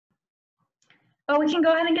Well, we can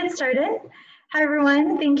go ahead and get started. Hi,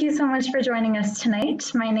 everyone. Thank you so much for joining us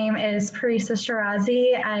tonight. My name is Parisa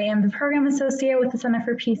Shirazi. I am the Program Associate with the Center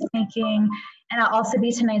for Peacemaking, and I'll also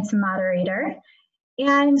be tonight's moderator.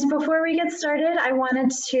 And before we get started, I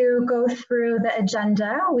wanted to go through the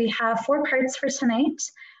agenda. We have 4 parts for tonight.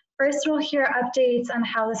 First, we'll hear updates on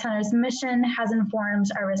how the Center's mission has informed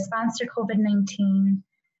our response to COVID-19.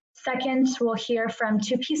 Second, we'll hear from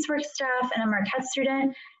 2 Peacework staff and a Marquette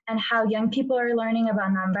student and how young people are learning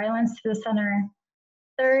about nonviolence through the Center.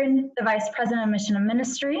 Third, the Vice President of Mission and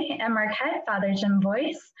Ministry at Marquette, Father Jim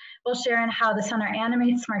Boyce, will share on how the Center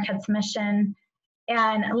animates Marquette's mission.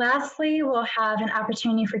 And lastly, we'll have an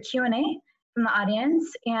opportunity for Q&A from the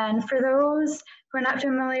audience. And for those who are not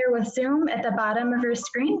familiar with Zoom, at the bottom of your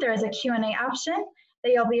screen, there is a Q&A option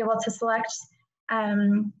that you'll be able to select.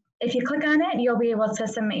 If you click on it, you'll be able to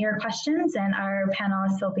submit your questions and our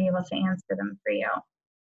panelists will be able to answer them for you.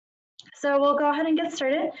 So we'll go ahead and get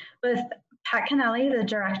started with Pat Kennelly, the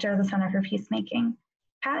Director of the Center for Peacemaking.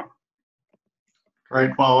 Pat?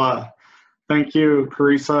 Great. Well, thank you,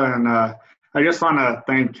 Parisa. And I just want to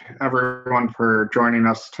thank everyone for joining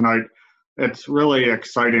us tonight. It's really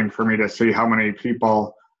exciting for me to see how many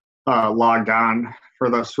people logged on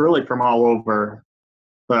for this, really from all over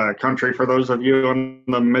the country. For those of you in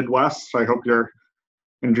the Midwest, I hope you're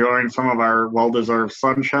enjoying some of our well-deserved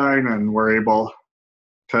sunshine and we're able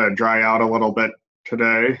to dry out a little bit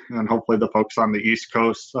today. And hopefully the folks on the East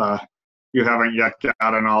Coast, you haven't yet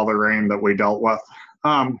gotten all the rain that we dealt with.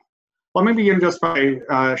 Let me begin just by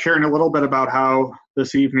sharing a little bit about how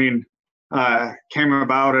this evening came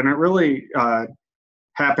about. And it really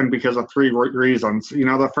happened because of 3 reasons. You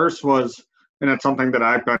know, the first was, and it's something that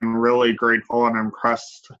I've been really grateful and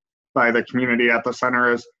impressed by the community at the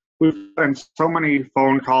center, is we've gotten so many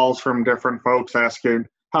phone calls from different folks asking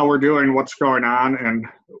how we're doing, what's going on, and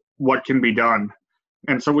what can be done.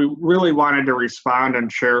 And so we really wanted to respond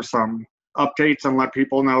and share some updates and let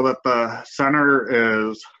people know that the center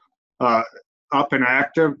is up and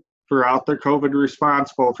active throughout the COVID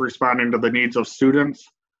response, both responding to the needs of students,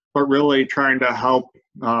 but really trying to help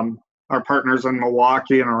our partners in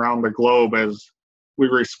Milwaukee and around the globe as we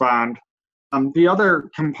respond. The other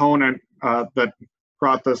component that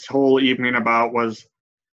brought this whole evening about was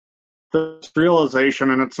this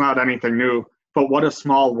realization, and it's not anything new, but what a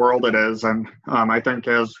small world it is. And I think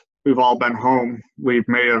as we've all been home, we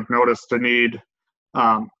may have noticed a need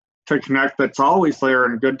to connect that's always there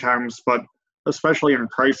in good times, but especially in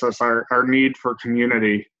crisis, our need for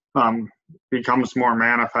community becomes more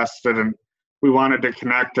manifested, and we wanted to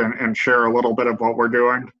connect and share a little bit of what we're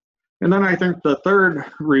doing. And then I think the third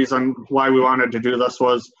reason why we wanted to do this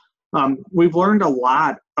was we've learned a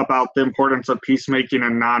lot about the importance of peacemaking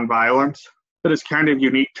and nonviolence that is kind of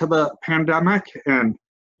unique to the pandemic. And,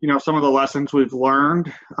 you know, some of the lessons we've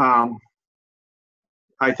learned, I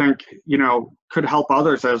think, you know, could help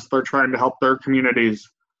others as they're trying to help their communities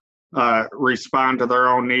respond to their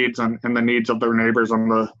own needs and the needs of their neighbors and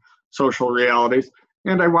the social realities.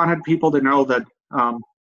 And I wanted people to know that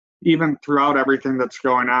even throughout everything that's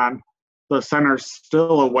going on, the center's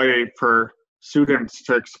still a way for students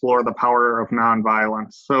to explore the power of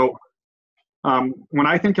nonviolence. So when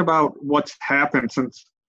I think about what's happened since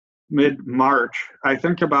mid-March, I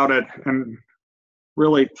think about it in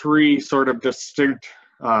really 3 sort of distinct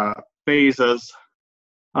phases.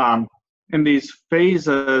 And these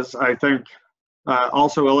phases, I think,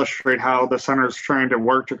 also illustrate how the center is trying to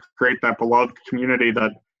work to create that beloved community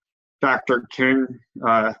that Dr. King,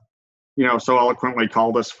 you know, so eloquently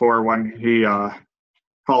called us for when he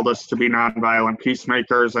called us to be nonviolent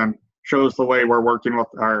peacemakers, and shows the way we're working with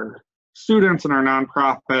our students and our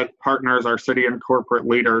nonprofit partners, our city and corporate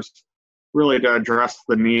leaders, really to address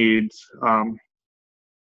the needs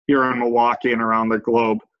here in Milwaukee and around the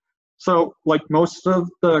globe. So like most of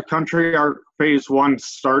the country, our phase 1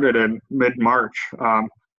 started in mid-March,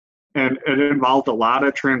 and it involved a lot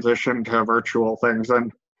of transition to virtual things.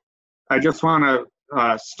 And I just want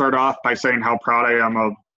to start off by saying how proud I am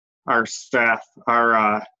of our staff,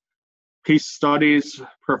 our peace studies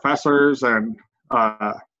professors and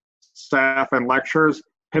staff and lecturers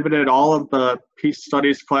pivoted all of the peace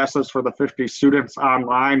studies classes for the 50 students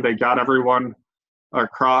online. They got everyone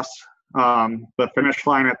across the finish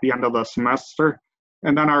line at the end of the semester.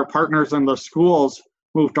 And then our partners in the schools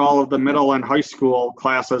moved all of the middle and high school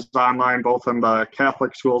classes online, both in the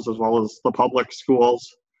Catholic schools as well as the public schools.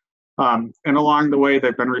 And along the way,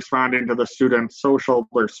 they've been responding to the students' social,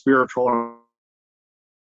 their spiritual,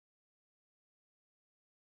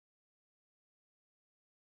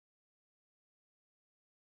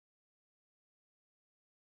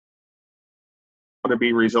 to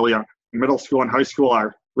be resilient. middle school and high school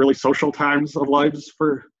are really social times of lives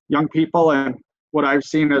for young people. And what I've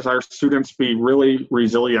seen is our students be really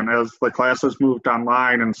resilient as the classes moved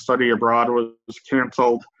online and study abroad was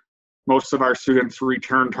canceled. Most of our students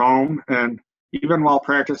returned home, and even while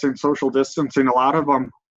practicing social distancing, a lot of them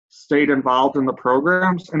stayed involved in the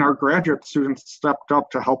programs, and our graduate students stepped up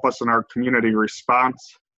to help us in our community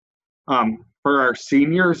response. For our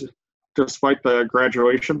seniors, despite the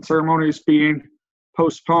graduation ceremonies being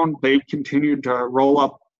postponed, they've continued to roll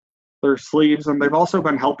up their sleeves, and they've also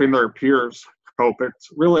been helping their peers cope. It's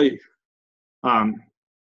really hard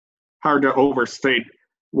to overstate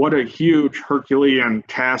what a huge Herculean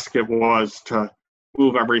task it was to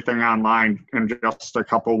move everything online in just a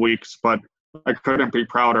couple weeks, but I couldn't be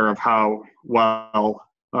prouder of how well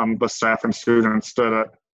the staff and students did it.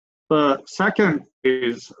 The second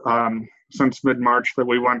phase, since mid-March that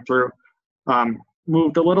we went through,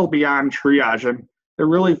 moved a little beyond triage, and it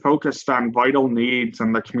really focused on vital needs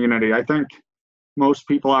in the community. I think most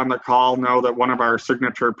people on the call know that one of our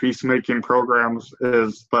signature peacemaking programs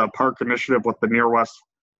is the Park Initiative with the Near West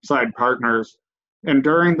Side Partners. And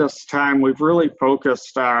during this time, we've really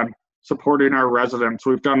focused on supporting our residents.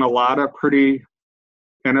 We've done a lot of pretty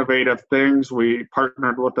innovative things. We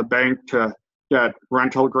partnered with the bank to get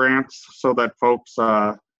rental grants so that folks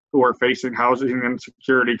who are facing housing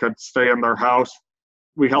insecurity could stay in their house.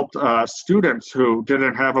 We helped students who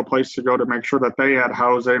didn't have a place to go to make sure that they had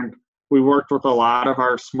housing. We worked with a lot of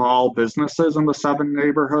our small businesses in the 7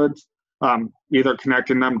 neighborhoods, either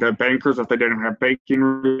connecting them to bankers if they didn't have banking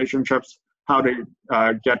relationships, how to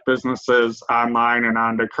get businesses online and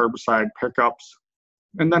onto curbside pickups.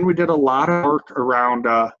 And then we did a lot of work around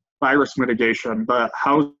virus mitigation. The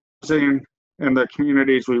housing in the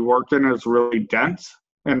communities we work in is really dense.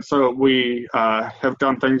 And so we have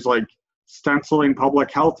done things like stenciling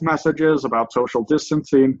public health messages about social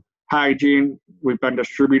distancing, hygiene. We've been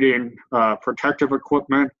distributing protective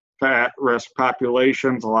equipment to at-risk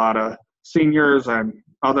populations, a lot of seniors and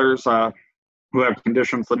others who have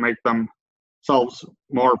conditions that make themselves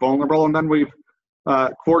more vulnerable. And then we've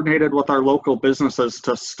coordinated with our local businesses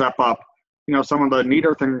to step up. You know, some of the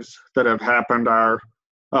neater things that have happened are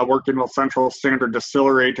working with Central Standard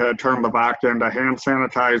Distillery to turn the vodka into hand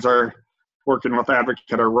sanitizer, working with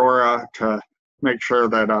Advocate Aurora to make sure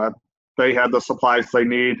that they had the supplies they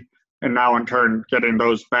need, and now in turn getting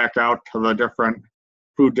those back out to the different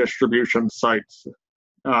food distribution sites.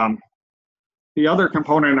 The other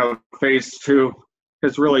component of phase 2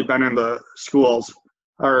 has really been in the schools.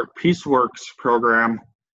 Our PeaceWorks program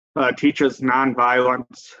teaches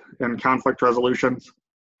nonviolence and conflict resolutions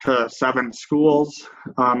to 7 schools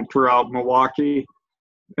throughout Milwaukee.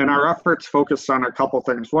 And our efforts focus on a couple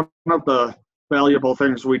things. One of the valuable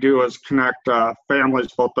things we do is connect families,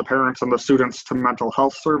 both the parents and the students, to mental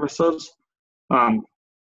health services. But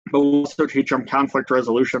we also teach them conflict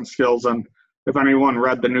resolution skills. And if anyone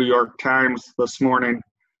read the New York Times this morning,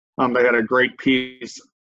 they had a great piece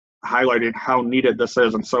highlighting how needed this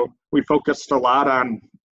is. And so we focused a lot on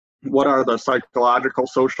what are the psychological,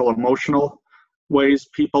 social, emotional ways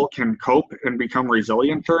people can cope and become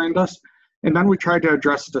resilient during this. And then we tried to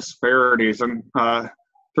address disparities, and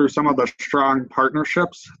through some of the strong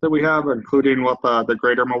partnerships that we have, including with the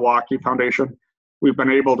Greater Milwaukee Foundation, we've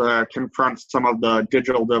been able to confront some of the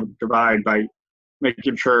digital divide by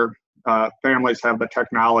making sure families have the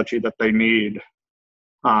technology that they need.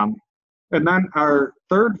 And then our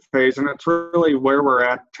third phase, and it's really where we're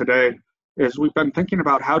at today, is we've been thinking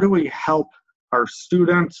about how do we help our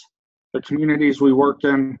students, the communities we work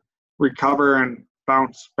in, recover and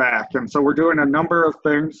bounce back. And so we're doing a number of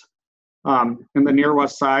things. In the Near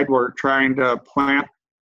West Side, we're trying to plant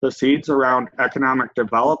the seeds around economic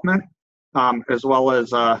development, as well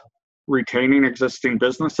as retaining existing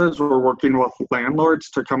businesses. We're working with landlords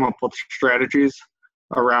to come up with strategies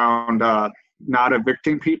around not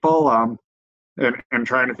evicting people and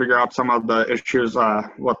trying to figure out some of the issues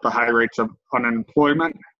with the high rates of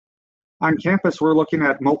unemployment. On campus, we're looking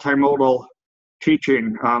at multimodal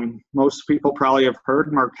teaching. Most people probably have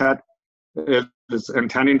heard Marquette is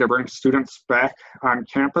intending to bring students back on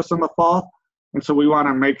campus in the fall. And so we want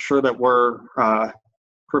to make sure that we're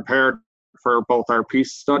prepared for both our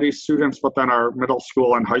peace studies students, but then our middle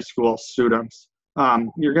school and high school students.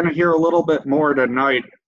 You're going to hear a little bit more tonight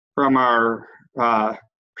from our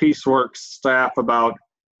PeaceWorks staff about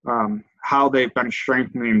how they've been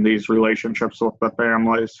strengthening these relationships with the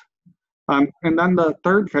families. And then the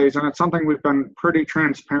third phase, and it's something we've been pretty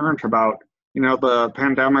transparent about, you know, the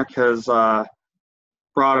pandemic has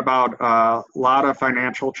brought about a lot of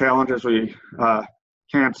financial challenges. We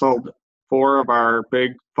canceled 4 of our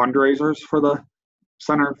big fundraisers for the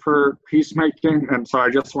Center for Peacemaking. And so I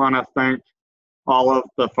just want to thank all of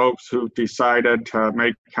the folks who decided to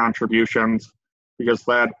make contributions, because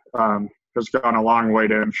that has gone a long way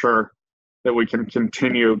to ensure that we can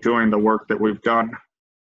continue doing the work that we've done.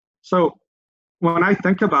 So when I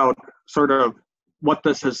think about sort of what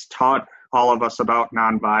this has taught all of us about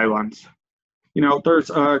nonviolence, you know, there's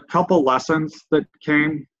a couple lessons that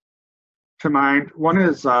came to mind. One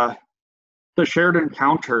is the shared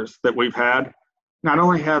encounters that we've had. Not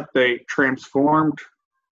only have they transformed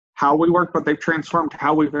how we work, but they've transformed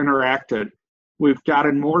how we've interacted. We've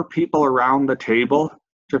gotten more people around the table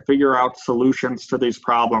to figure out solutions to these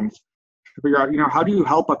problems, to figure out, you know, how do you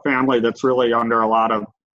help a family that's really under a lot of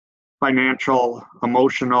financial,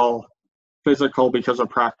 emotional, physical, because of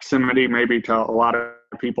proximity, maybe to a lot of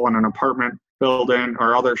people in an apartment building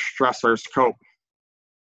or other stressors cope.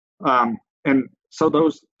 And so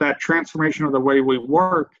that transformation of the way we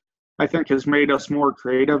work, I think, has made us more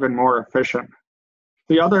creative and more efficient.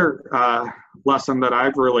 The other lesson that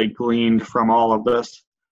I've really gleaned from all of this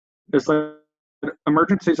is that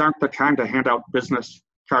emergencies aren't the time to hand out business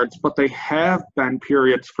cards, but they have been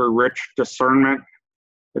periods for rich discernment.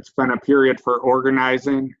 It's been a period for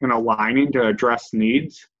organizing and aligning to address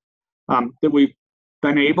needs, that we've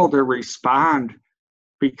been able to respond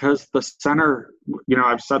because the center, you know,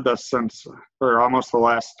 I've said this since for almost the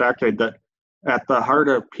last decade, that at the heart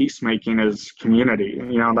of peacemaking is community.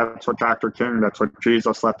 You know, that's what Dr. King, that's what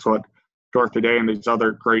Jesus, that's what Dorothy Day and these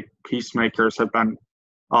other great peacemakers have been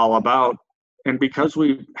all about. And because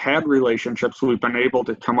we've had relationships, we've been able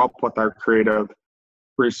to come up with our creative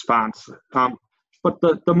response. But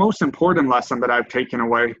the most important lesson that I've taken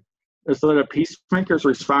away is that a peacemaker's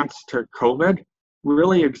response to COVID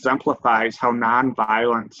really exemplifies how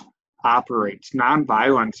nonviolence operates.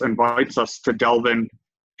 Nonviolence invites us to delve into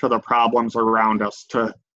the problems around us,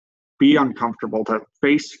 to be uncomfortable, to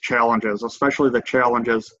face challenges, especially the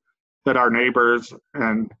challenges that our neighbors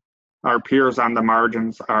and our peers on the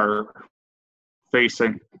margins are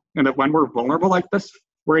facing. And that when we're vulnerable like this,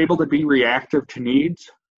 we're able to be reactive to needs.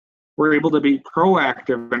 We're able to be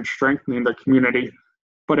proactive in strengthening the community,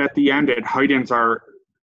 but at the end, it heightens our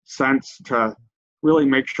sense to really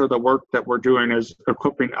make sure the work that we're doing is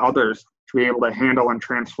equipping others to be able to handle and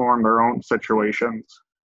transform their own situations.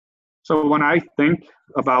 So when I think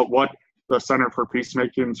about what the Center for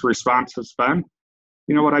Peacemaking's response has been,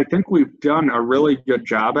 you know, what I think we've done a really good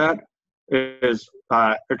job at is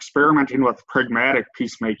experimenting with pragmatic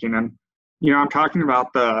peacemaking. And, you know, I'm talking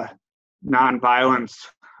about the nonviolence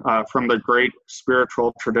from the great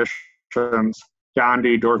spiritual traditions,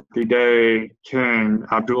 Gandhi, Dorothy Day, King,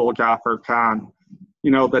 Abdul Ghaffar Khan. You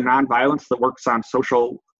know, the nonviolence that works on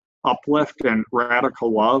social uplift and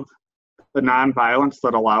radical love, the nonviolence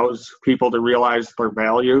that allows people to realize their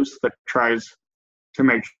values, that tries to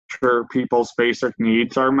make sure people's basic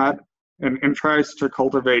needs are met, and tries to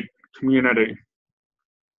cultivate community.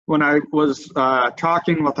 When I was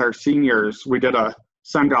talking with our seniors, we did a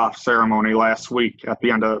send-off ceremony last week at the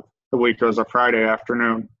end of the week. It was a Friday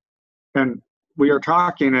afternoon. And we were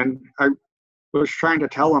talking, and I was trying to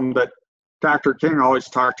tell them that Dr. King always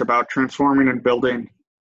talked about transforming and building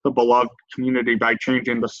the beloved community by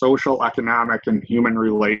changing the social, economic, and human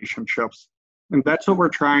relationships. And that's what we're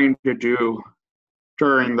trying to do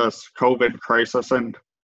during this COVID crisis. And,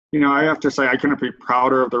 you know, I have to say, I couldn't be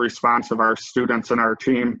prouder of the response of our students and our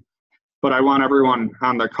team, but I want everyone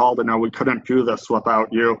on the call to know we couldn't do this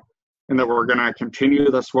without you, and that we're gonna continue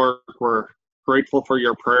this work. We're grateful for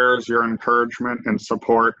your prayers, your encouragement, and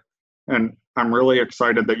support. And I'm really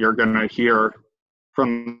excited that you're gonna hear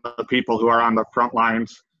from the people who are on the front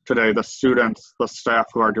lines today, the students, the staff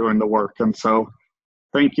who are doing the work. And so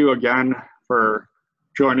thank you again for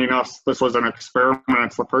joining us. This was an experiment.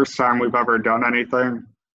 It's the first time we've ever done anything,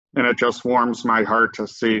 and it just warms my heart to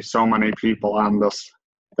see so many people on this.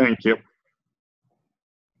 Thank you.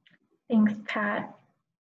 Thanks, Pat.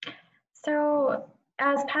 So,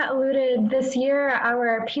 as Pat alluded, this year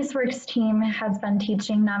our PeaceWorks team has been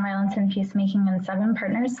teaching nonviolence and peacemaking in 7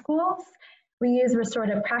 partner schools. We use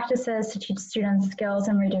restorative practices to teach students skills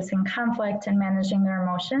in reducing conflict and managing their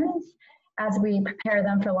emotions as we prepare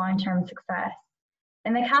them for long-term success.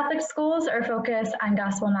 In the Catholic schools, our focus on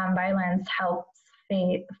gospel nonviolence helps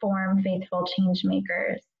form faithful change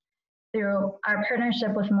makers. Through our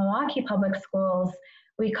partnership with Milwaukee Public Schools,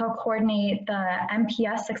 we co-coordinate the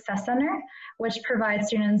MPS Success Center, which provides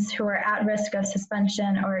students who are at risk of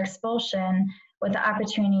suspension or expulsion with the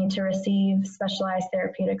opportunity to receive specialized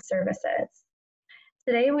therapeutic services.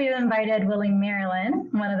 Today, we've invited Willie Marilyn,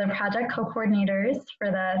 one of the project co-coordinators for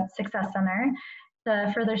the Success Center,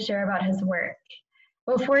 to further share about his work.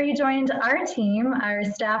 Before he joined our team, our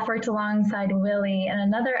staff worked alongside Willie in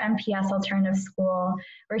another MPS alternative school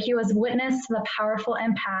where he was witness to the powerful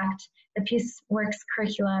impact the PeaceWorks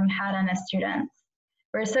curriculum had on his students.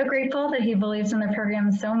 We're so grateful that he believes in the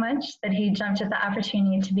program so much that he jumped at the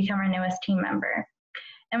opportunity to become our newest team member.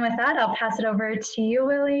 And with that, I'll pass it over to you,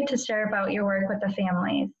 Willie, to share about your work with the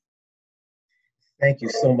families. Thank you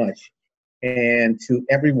so much. And to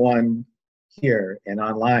everyone here and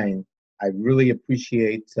online, I really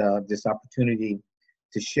appreciate this opportunity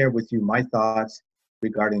to share with you my thoughts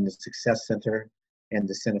regarding the Success Center and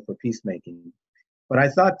the Center for Peacemaking. But I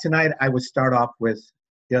thought tonight I would start off with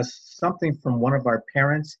just something from one of our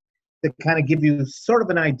parents to kind of give you sort of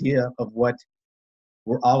an idea of what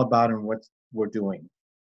we're all about and what we're doing.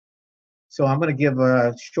 So I'm going to give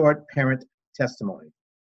a short parent testimony.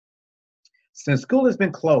 Since school has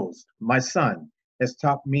been closed, my son has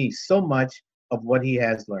taught me so much of what he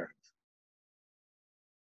has learned.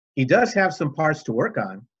 He does have some parts to work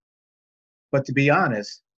on, but to be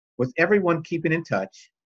honest, with everyone keeping in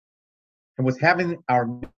touch and with having our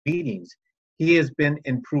meetings, he has been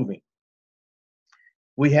improving.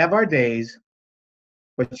 We have our days,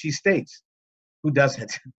 but she states, who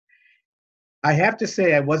doesn't? I have to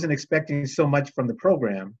say I wasn't expecting so much from the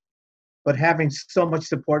program, but having so much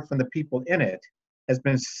support from the people in it has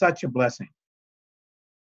been such a blessing.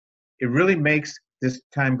 It really makes this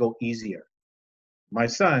time go easier. My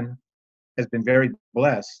son has been very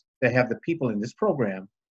blessed to have the people in this program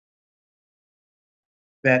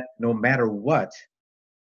that no matter what,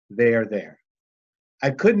 they are there.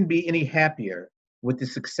 I couldn't be any happier with the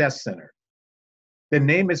Success Center. The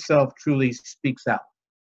name itself truly speaks out.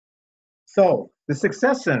 So, the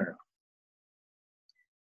Success Center.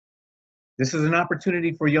 This is an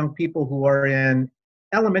opportunity for young people who are in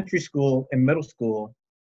elementary school and middle school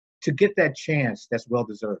to get that chance that's well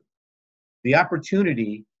deserved. The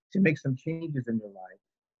opportunity to make some changes in their life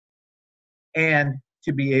and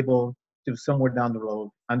to be able to somewhere down the road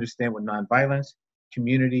understand what nonviolence,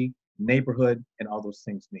 community, neighborhood, and all those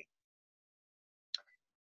things mean.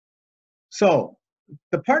 So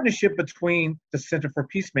the partnership between the Center for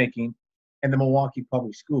Peacemaking and the Milwaukee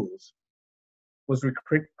Public Schools was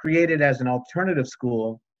created as an alternative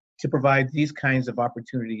school to provide these kinds of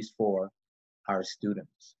opportunities for our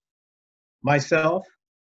students. Myself,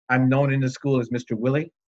 I'm known in the school as Mr.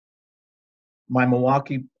 Willie. My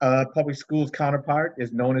Milwaukee Public Schools counterpart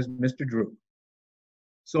is known as Mr. Drew.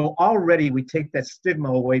 So already we take that stigma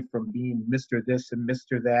away from being Mr. this and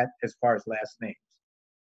Mr. that as far as last names.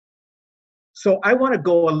 So I want to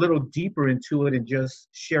go a little deeper into it and just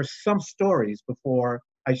share some stories before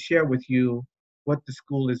I share with you what the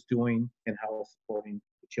school is doing and how it's supporting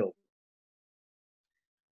the children.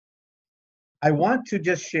 I want to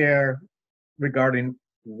just share regarding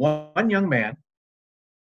one young man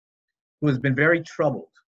who has been very troubled.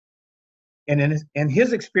 And in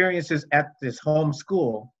his experiences at this home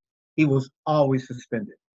school, he was always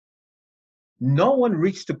suspended. No one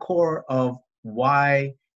reached the core of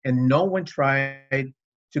why, and no one tried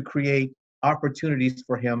to create opportunities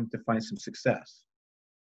for him to find some success.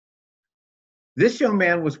 This young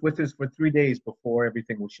man was with us for 3 days before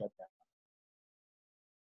everything was shut down.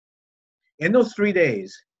 In those 3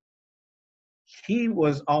 days, he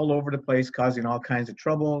was all over the place causing all kinds of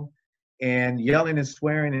trouble and yelling and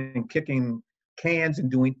swearing and kicking cans and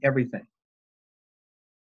doing everything.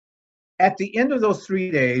 At the end of those 3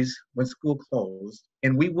 days, when school closed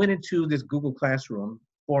and we went into this Google Classroom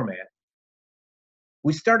format,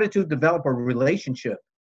 we started to develop a relationship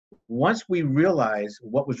once we realized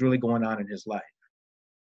what was really going on in his life.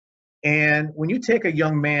 And when you take a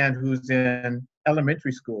young man who's in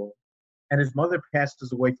elementary school and his mother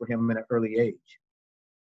passes away for him at an early age,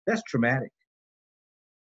 that's traumatic.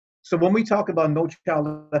 So when we talk about No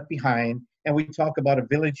Child Left Behind and we talk about a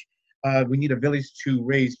village, we need a village to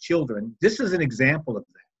raise children, this is an example of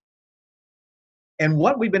that. And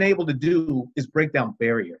what we've been able to do is break down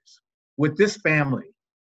barriers with this family.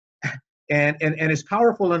 And it's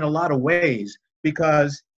powerful in a lot of ways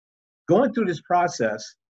because going through this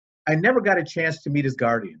process, I never got a chance to meet his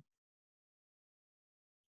guardian.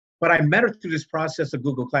 But I met her through this process of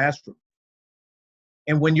Google Classroom.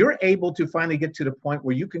 And when you're able to finally get to the point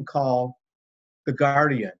where you can call the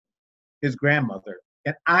guardian, his grandmother,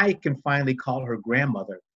 and I can finally call her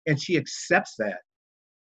grandmother, and she accepts that,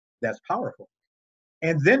 that's powerful.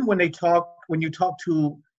 And then when you talk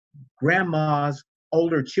to grandma's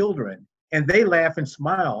older children, and they laugh and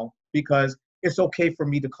smile because it's okay for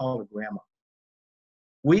me to call her grandma.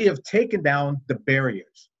 We have taken down the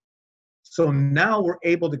barriers. So now we're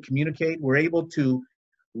able to communicate, we're able to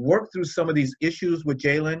work through some of these issues with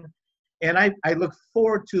Jalen, And I look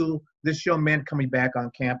forward to this young man coming back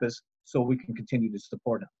on campus so we can continue to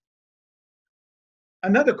support him.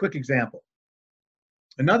 Another quick example.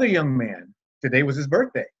 Another young man, today was his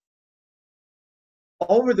birthday.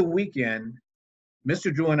 Over the weekend,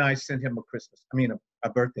 Mr. Drew and I sent him a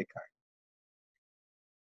birthday card.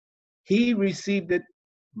 He received it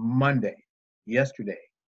Monday, yesterday.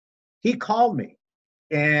 He called me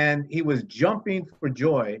and he was jumping for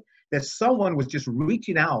joy that someone was just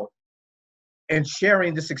reaching out and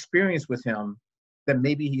sharing this experience with him that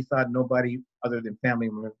maybe he thought nobody other than family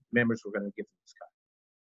members were going to give him this card.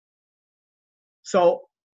 So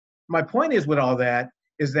my point is with all that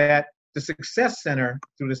is that the Success Center,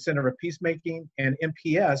 through the Center of Peacemaking and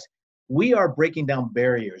MPS, we are breaking down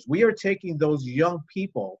barriers. We are taking those young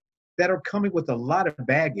people that are coming with a lot of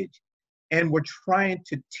baggage, and we're trying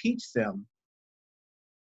to teach them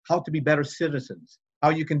how to be better citizens, how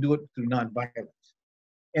you can do it through nonviolence,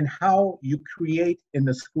 and how you create in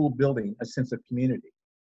the school building a sense of community.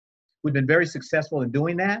 We've been very successful in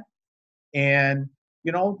doing that. And,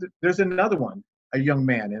 you know, there's another one, a young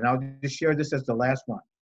man, and I'll just share this as the last one.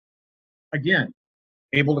 Again,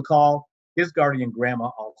 able to call his guardian grandma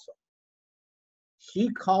also. He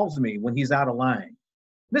calls me when he's out of line.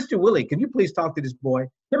 Mr. Willie, can you please talk to this boy?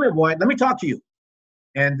 Come here, boy, let me talk to you.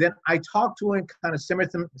 And then I talk to him, kind of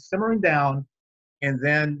simmering down. And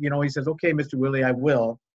then, you know, he says, okay, Mr. Willie, I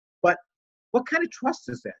will. But what kind of trust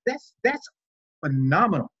is that? That's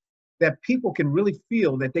phenomenal, that people can really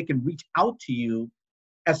feel that they can reach out to you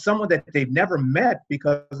as someone that they've never met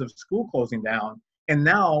because of school closing down. And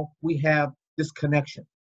now we have this connection.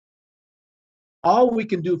 All we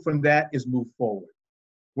can do from that is move forward.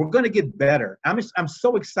 We're going to get better. I'm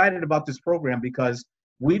so excited about this program because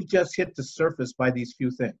we've just hit the surface by these few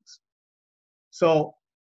things. So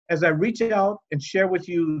as I reach out and share with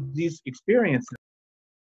you these experiences.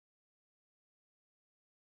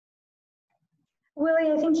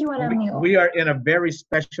 Willie, I think you want to mute. We are in a very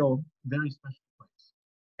special place.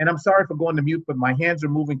 And I'm sorry for going to mute, but my hands are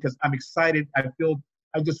moving because I'm excited. I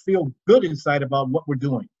just feel good inside about what we're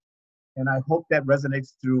doing. And I hope that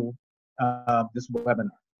resonates through this webinar.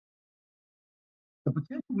 The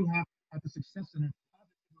potential we have at the Success Center to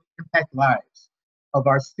positively impact lives of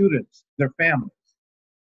our students, their families,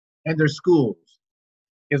 and their schools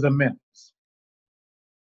is immense.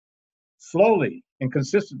 Slowly and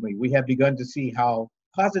consistently, we have begun to see how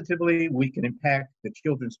positively we can impact the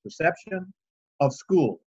children's perception of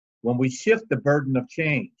school when we shift the burden of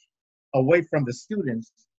change away from the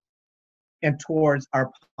students and towards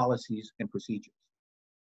our policies and procedures.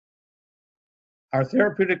 Our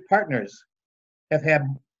therapeutic partners have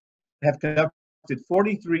conducted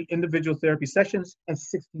 43 individual therapy sessions and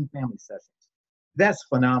 16 family sessions. That's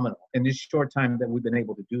phenomenal in this short time that we've been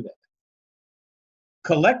able to do that.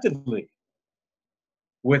 Collectively,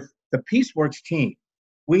 with the PeaceWorks team,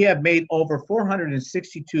 we have made over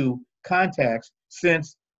 462 contacts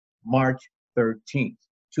since March 13th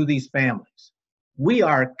to these families. We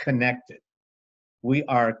are connected. We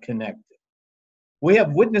are connected. We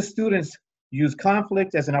have witnessed students use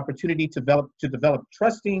conflict as an opportunity to develop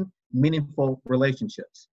trusting, meaningful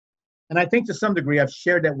relationships. And I think to some degree, I've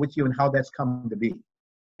shared that with you and how that's come to be.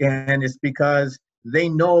 And it's because they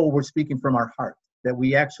know we're speaking from our heart, that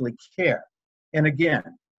we actually care. And again,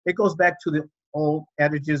 it goes back to the old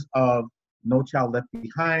adages of no child left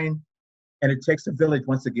behind, and it takes a village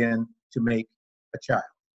once again to make a child,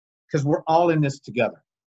 because we're all in this together.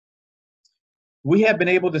 We have been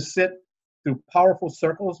able to sit through powerful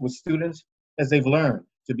circles with students as they've learned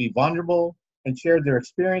to be vulnerable and share their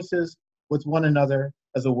experiences with one another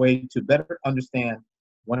as a way to better understand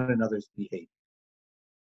one another's behavior.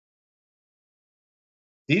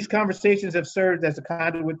 These conversations have served as a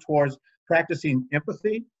conduit towards practicing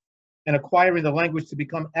empathy and acquiring the language to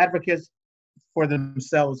become advocates for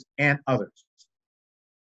themselves and others.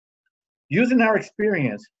 Using our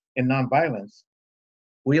experience in nonviolence,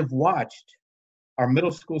 we have watched our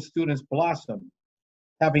middle school students blossom,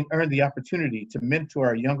 having earned the opportunity to mentor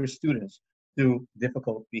our younger students through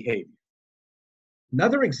difficult behavior.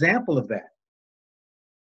 Another example of that,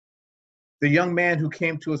 the young man who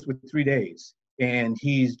came to us with 3 days, and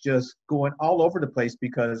he's just going all over the place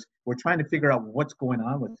because we're trying to figure out what's going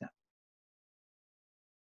on with him.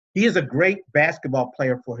 He is a great basketball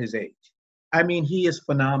player for his age. I mean, he is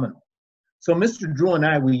phenomenal. So Mr. Drew and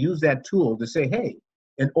I, we use that tool to say, hey,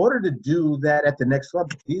 in order to do that at the next level,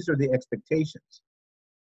 these are the expectations.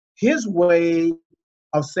 His way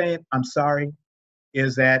of saying, I'm sorry,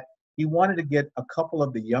 is that he wanted to get a couple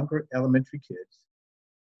of the younger elementary kids,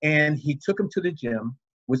 and he took them to the gym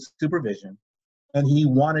with supervision, and he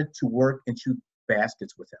wanted to work and shoot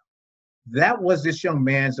baskets with them. That was this young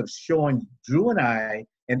man's of showing Drew and I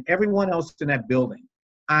and everyone else in that building,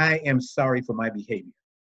 I am sorry for my behavior.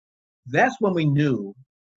 That's when we knew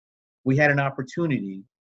we had an opportunity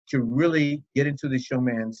to really get into this young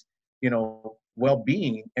man's,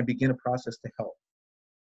 well-being and begin a process to help.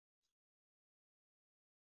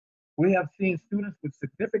 We have seen students with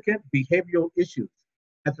significant behavioral issues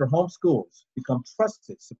at their home schools become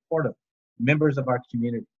trusted, supportive members of our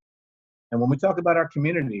community. And when we talk about our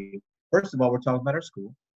community, first of all, we're talking about our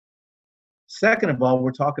school. Second of all,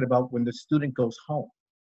 we're talking about when the student goes home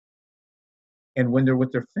and when they're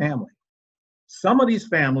with their family. Some of these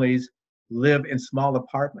families live in small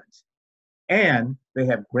apartments and they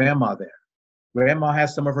have grandma there. Grandma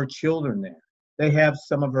has some of her children there. They have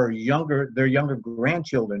some of their younger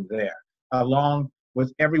grandchildren there, along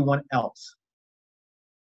with everyone else.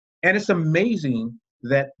 And it's amazing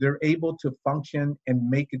that they're able to function and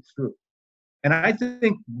make it through. And I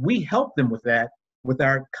think we help them with that, with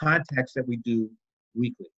our contacts that we do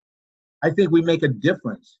weekly. I think we make a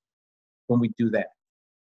difference when we do that.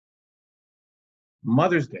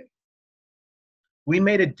 Mother's Day. We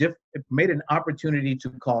made an opportunity to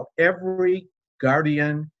call every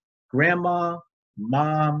guardian, grandma,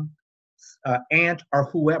 mom, aunt, or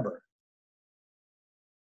whoever,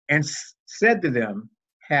 and said to them,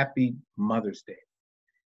 Happy Mother's Day.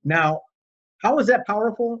 Now, how is that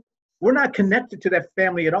powerful? We're not connected to that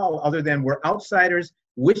family at all, other than we're outsiders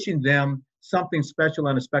wishing them something special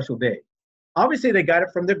on a special day. Obviously, they got it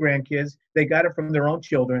from their grandkids, they got it from their own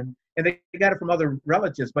children, and they got it from other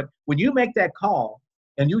relatives. But when you make that call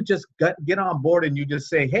and you just get on board and you just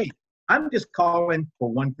say, hey, I'm just calling for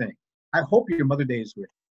one thing. I hope your Mother's Day is great.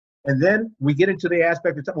 And then we get into the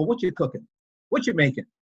aspect of, well, what you cooking? What you making?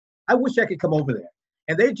 I wish I could come over there.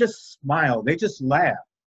 And they just smile, they just laugh.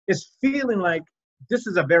 It's feeling like this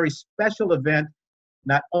is a very special event,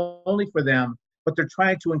 not only for them, but they're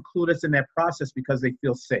trying to include us in that process because they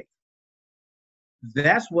feel safe.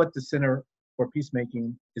 That's what the Center for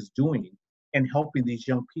Peacemaking is doing and helping these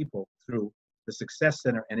young people through the Success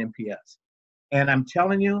Center and MPS. And I'm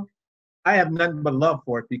telling you, I have nothing but love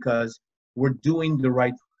for it because we're doing the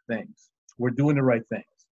right things. We're doing the right things.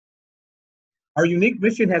 Our unique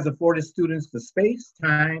mission has afforded students the space,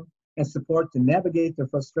 time, and support to navigate their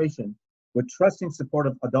frustration with trusting,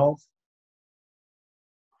 supportive adults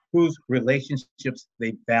whose relationships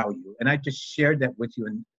they value. And I just shared that with you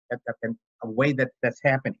in a way that's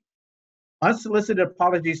happening. Unsolicited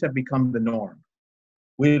apologies have become the norm.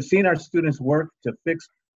 We have seen our students work to fix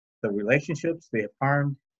the relationships they have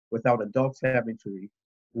harmed without adults having to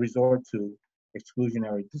resort to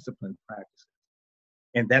exclusionary discipline practices.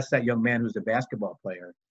 And that's that young man who's a basketball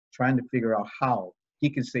player trying to figure out how he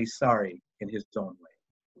can say sorry in his own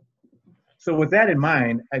way. So with that in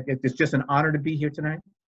mind, it's just an honor to be here tonight.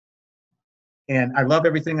 And I love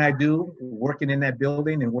everything I do, working in that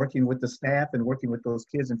building and working with the staff and working with those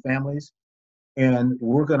kids and families. And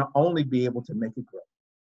we're gonna only be able to make it grow.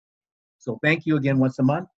 So thank you again once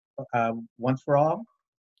for all.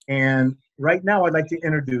 And right now I'd like to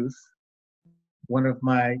introduce one of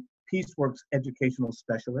my PeaceWorks educational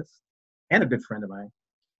specialists and a good friend of mine.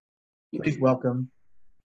 Please welcome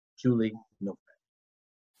Julie Milford.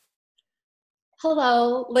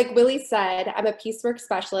 Hello, like Willie said, I'm a PeaceWorks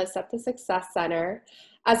specialist at the Success Center.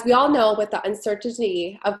 As we all know, with the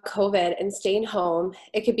uncertainty of COVID and staying home,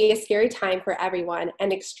 it could be a scary time for everyone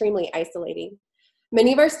and extremely isolating.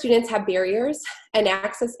 Many of our students have barriers and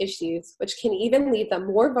access issues, which can even leave them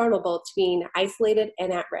more vulnerable to being isolated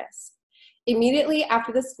and at risk. Immediately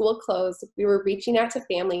after the school closed, we were reaching out to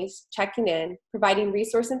families, checking in, providing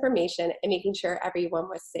resource information, and making sure everyone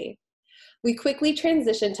was safe. We quickly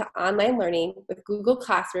transitioned to online learning with Google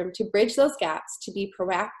Classroom to bridge those gaps, to be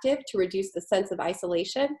proactive, to reduce the sense of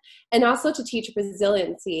isolation, and also to teach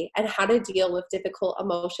resiliency and how to deal with difficult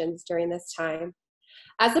emotions during this time.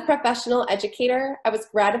 As a professional educator, I was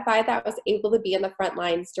gratified that I was able to be in the front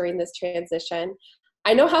lines during this transition.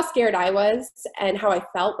 I know how scared I was and how I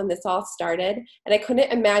felt when this all started, and I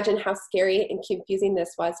couldn't imagine how scary and confusing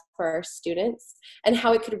this was for our students and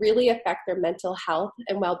how it could really affect their mental health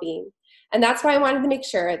and well-being. And that's why I wanted to make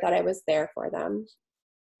sure that I was there for them.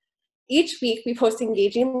 Each week, we post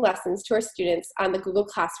engaging lessons to our students on the Google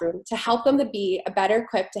Classroom to help them to be better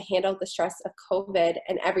equipped to handle the stress of COVID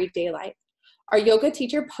and everyday life. Our yoga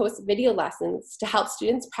teacher posts video lessons to help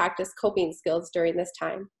students practice coping skills during this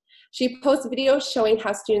time. She posts videos showing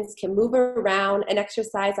how students can move around and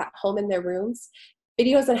exercise at home in their rooms,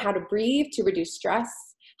 videos on how to breathe to reduce stress,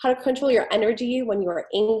 how to control your energy when you are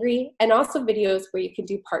angry, and also videos where you can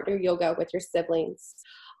do partner yoga with your siblings.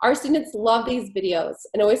 Our students love these videos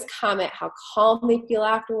and always comment how calm they feel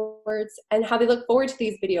afterwards and how they look forward to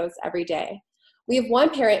these videos every day. We have one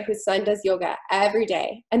parent whose son does yoga every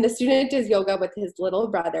day, and the student does yoga with his little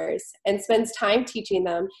brothers and spends time teaching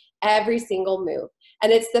them every single move.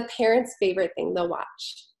 And it's the parents' favorite thing to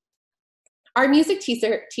watch. Our music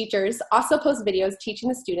teachers also post videos teaching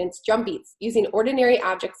the students drum beats using ordinary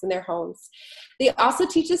objects in their homes. They also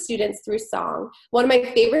teach the students through song. One of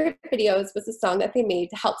my favorite videos was a song that they made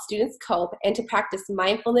to help students cope and to practice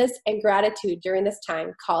mindfulness and gratitude during this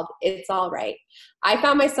time called It's All Right. I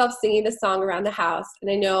found myself singing the song around the house,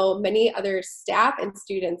 and I know many other staff and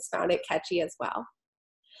students found it catchy as well.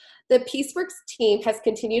 The Peaceworks team has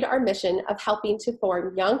continued our mission of helping to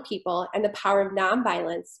form young people and the power of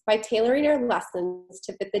nonviolence by tailoring our lessons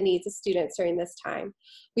to fit the needs of students during this time.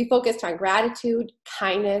 We focused on gratitude,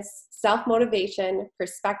 kindness, self-motivation,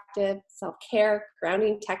 perspective, self-care,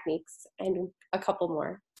 grounding techniques, and a couple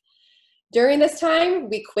more. During this time,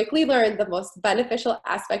 we quickly learned the most beneficial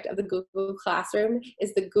aspect of the Google Classroom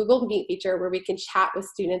is the Google Meet feature, where we can chat with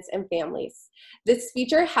students and families. This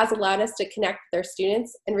feature has allowed us to connect with our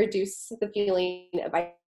students and reduce the feeling of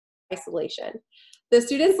isolation. The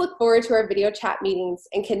students look forward to our video chat meetings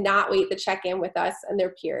and cannot wait to check in with us and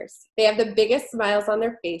their peers. They have the biggest smiles on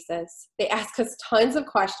their faces. They ask us tons of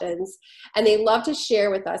questions, and they love to share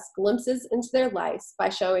with us glimpses into their lives by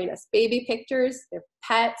showing us baby pictures, their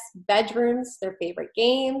pets, bedrooms, their favorite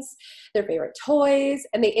games, their favorite toys,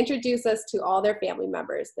 and they introduce us to all their family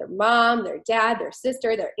members, their mom, their dad, their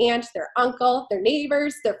sister, their aunt, their uncle, their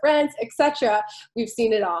neighbors, their friends, etc. We've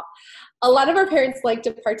seen it all. A lot of our parents like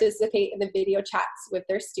to participate in the video chats with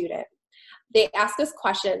their student. They ask us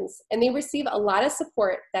questions, and they receive a lot of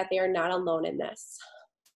support that they are not alone in this.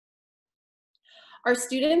 Our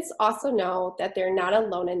students also know that they're not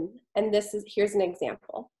alone, and here's an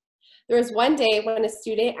example. There was one day when a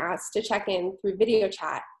student asked to check in through video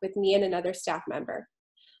chat with me and another staff member.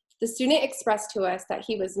 The student expressed to us that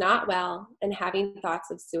he was not well and having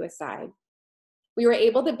thoughts of suicide. We were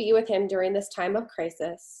able to be with him during this time of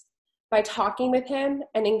crisis by talking with him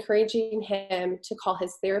and encouraging him to call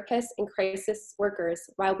his therapists and crisis workers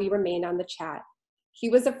while we remained on the chat. He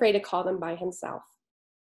was afraid to call them by himself.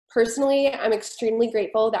 Personally, I'm extremely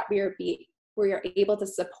grateful that we are able to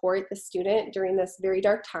support the student during this very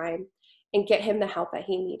dark time and get him the help that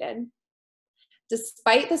he needed.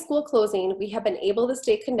 Despite the school closing, we have been able to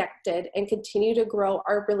stay connected and continue to grow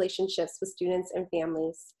our relationships with students and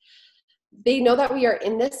families. They know that we are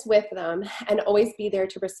in this with them and always be there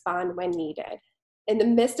to respond when needed. In the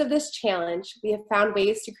midst of this challenge, we have found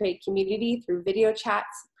ways to create community through video chats,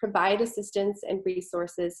 provide assistance and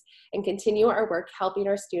resources, and continue our work helping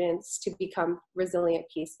our students to become resilient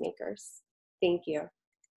peacemakers. Thank you.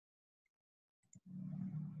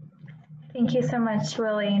 Thank you so much,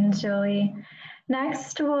 Willie and Julie.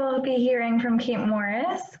 Next, we'll be hearing from Kate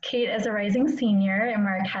Morris. Kate is a rising senior in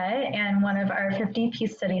Marquette and one of our 50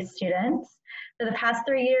 Peace Studies students. For the past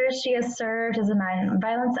 3 years, she has served as a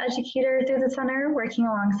nonviolence educator through the center, working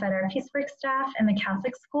alongside our Peaceworks staff in the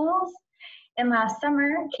Catholic schools. And last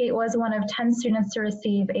summer, Kate was one of 10 students to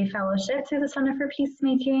receive a fellowship through the Center for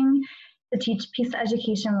Peacemaking to teach peace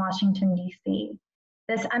education in Washington, D.C.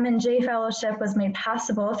 This M&J fellowship was made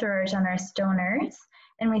possible through our generous donors,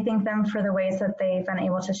 and we thank them for the ways that they've been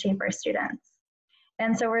able to shape our students.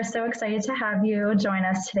 And so we're so excited to have you join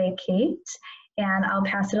us today, Kate, and I'll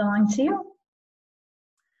pass it along to you.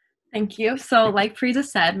 Thank you. So like Parisa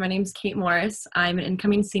said, my name is Kate Morris. I'm an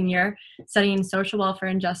incoming senior studying social welfare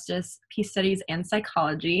and justice, peace studies, and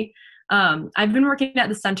psychology. I've been working at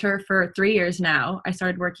the center for 3 years now. I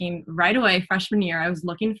started working right away freshman year. I was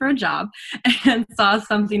looking for a job and saw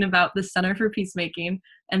something about the Center for Peacemaking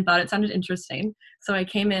and thought it sounded interesting. So I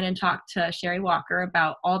came in and talked to Sherry Walker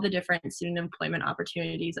about all the different student employment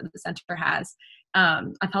opportunities that the center has.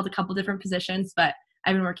 I've held a couple different positions, but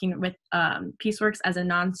I've been working with Peaceworks as a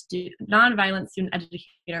non-violent student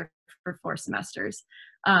educator for 4 semesters.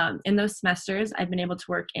 In those semesters, I've been able to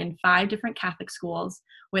work in 5 different Catholic schools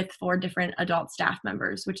with 4 different adult staff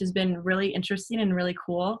members, which has been really interesting and really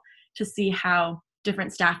cool to see how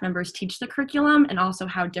different staff members teach the curriculum and also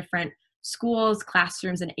how different schools,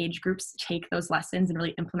 classrooms, and age groups take those lessons and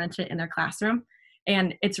really implement it in their classroom.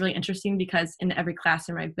 And it's really interesting because in every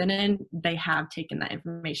classroom I've been in, they have taken that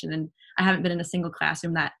information, and I haven't been in a single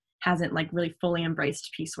classroom that hasn't like really fully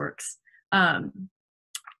embraced Peaceworks.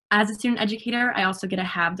 As a student educator, I also get to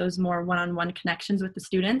have those more one-on-one connections with the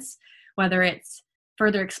students, whether it's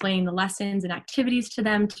further explaining the lessons and activities to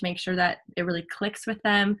them to make sure that it really clicks with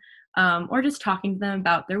them, or just talking to them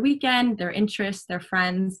about their weekend, their interests, their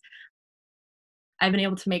friends. I've been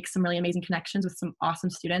able to make some really amazing connections with some awesome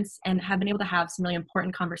students and have been able to have some really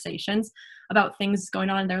important conversations about things going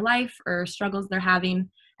on in their life or struggles they're having,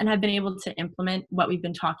 and have been able to implement what we've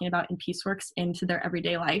been talking about in PeaceWorks into their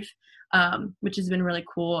everyday life, which has been really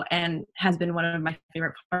cool and has been one of my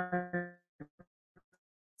favorite parts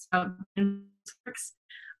of PeaceWorks.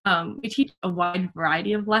 We teach a wide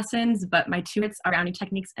variety of lessons, but my two are grounding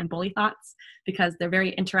techniques and bully thoughts, because they're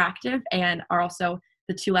very interactive and are also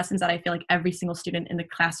the two lessons that I feel like every single student in the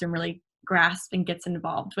classroom really grasps and gets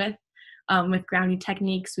involved with. With grounding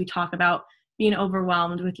techniques, we talk about being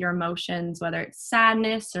overwhelmed with your emotions, whether it's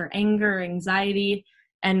sadness or anger or anxiety,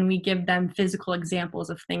 and we give them physical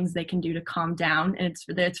examples of things they can do to calm down. And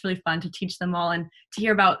it's really fun to teach them all and to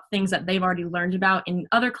hear about things that they've already learned about in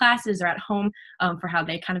other classes or at home, for how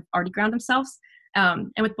they kind of already ground themselves.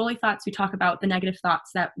 And with bully thoughts, we talk about the negative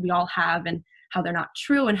thoughts that we all have and how they're not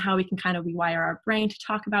true, and how we can kind of rewire our brain to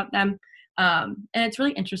talk about them. And it's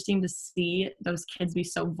really interesting to see those kids be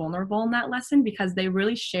so vulnerable in that lesson, because they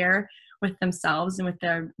really share with themselves and with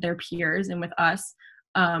their peers and with us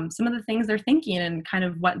some of the things they're thinking and kind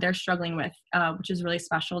of what they're struggling with, which is really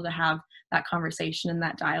special to have that conversation and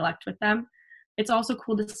that dialect with them. It's also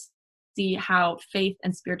cool to see how faith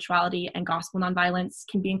and spirituality and gospel nonviolence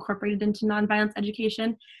can be incorporated into nonviolence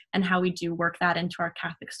education, and how we do work that into our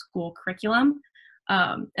Catholic school curriculum.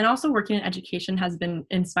 And also working in education has been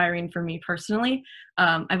inspiring for me personally.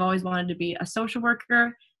 I've always wanted to be a social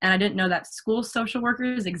worker, and I didn't know that school social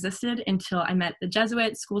workers existed until I met the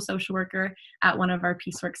Jesuit school social worker at one of our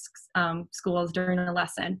PeaceWorks schools during a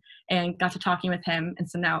lesson, and got to talking with him. And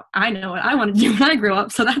so now I know what I want to do when I grow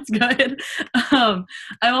up, so that's good.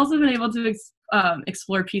 I've also been able to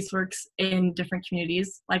explore PeaceWorks in different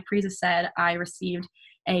communities. Like Parisa said, I received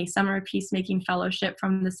a summer peacemaking fellowship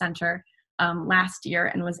from the center last year,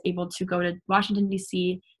 and was able to go to Washington,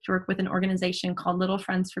 D.C. to work with an organization called Little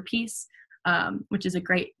Friends for Peace, which is a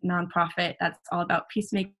great nonprofit that's all about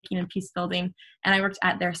peacemaking and peace building. And I worked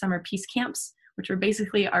at their summer peace camps, which were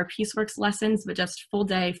basically our PeaceWorks lessons, but just full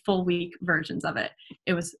day, full week versions of it.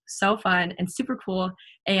 It was so fun and super cool.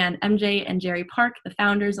 And MJ and Jerry Park, the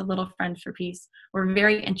founders of Little Friends for Peace, were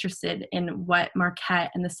very interested in what Marquette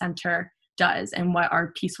and the center does and what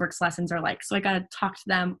our PeaceWorks lessons are like. So I got to talk to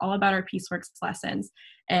them all about our PeaceWorks lessons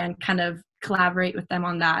and kind of collaborate with them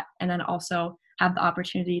on that. And then also have the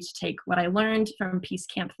opportunity to take what I learned from Peace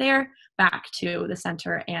Camp there back to the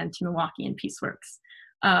center and to Milwaukee and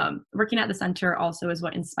PeaceWorks. Working at the center also is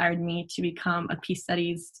what inspired me to become a Peace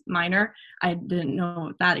Studies minor. I didn't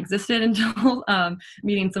know that existed until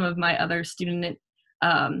meeting some of my other student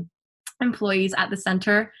employees at the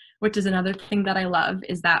center, which is another thing that I love,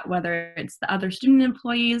 is that whether it's the other student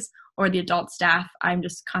employees or the adult staff, I'm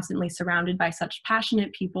just constantly surrounded by such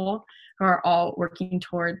passionate people who are all working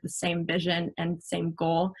toward the same vision and same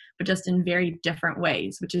goal, but just in very different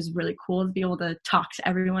ways, which is really cool to be able to talk to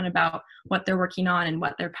everyone about what they're working on and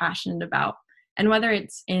what they're passionate about. And whether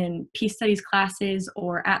it's in Peace Studies classes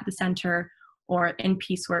or at the center or in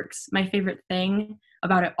PeaceWorks, my favorite thing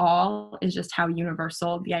about it all is just how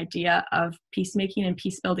universal the idea of peacemaking and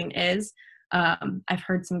peace building is. I've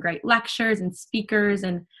heard some great lectures and speakers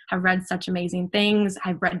and have read such amazing things.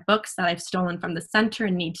 I've read books that I've stolen from the center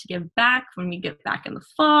and need to give back when we get back in the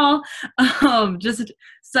fall. Just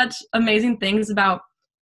such amazing things about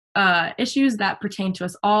issues that pertain to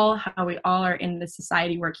us all, how we all are in this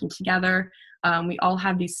society working together. We all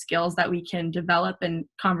have these skills that we can develop and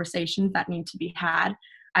conversations that need to be had.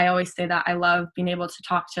 I always say that I love being able to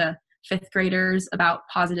talk to fifth graders about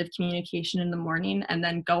positive communication in the morning, and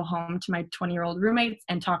then go home to my 20-year-old roommates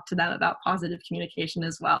and talk to them about positive communication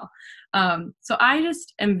as well. So I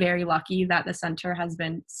just am very lucky that the center has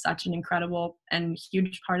been such an incredible and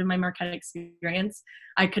huge part of my Marquette experience.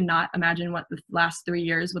 I could not imagine what the last 3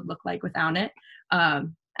 years would look like without it.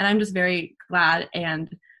 And I'm just very glad and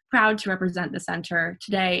proud to represent the center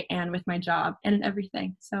today and with my job and in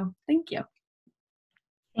everything. So thank you.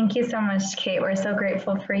 Thank you so much, Kate. We're so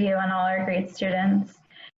grateful for you and all our great students.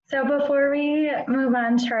 So before we move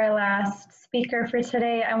on to our last speaker for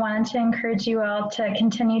today, I wanted to encourage you all to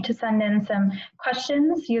continue to send in some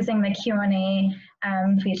questions using the Q&A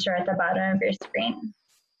feature at the bottom of your screen.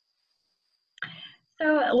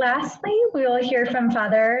 So lastly, we will hear from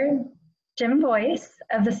Father Jim Boyce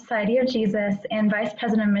of the Society of Jesus and Vice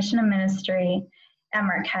President of Mission and Ministry at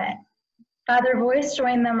Marquette. Father Boyce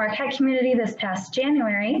joined the Marquette community this past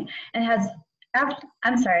January and has,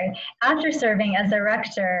 after serving as the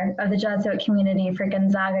rector of the Jesuit community for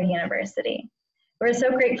Gonzaga University. We're so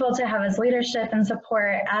grateful to have his leadership and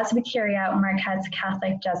support as we carry out Marquette's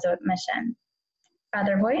Catholic Jesuit mission.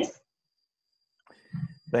 Father Boyce?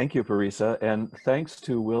 Thank you, Parisa, and thanks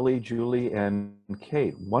to Willie, Julie, and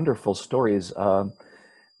Kate. Wonderful stories.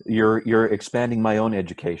 You're expanding my own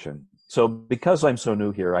education. So because I'm so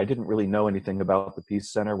new here, I didn't really know anything about the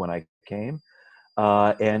Peace Center when I came,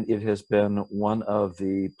 and it has been one of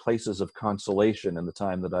the places of consolation in the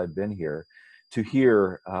time that I've been here to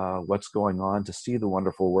hear what's going on, to see the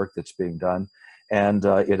wonderful work that's being done, and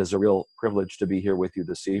it is a real privilege to be here with you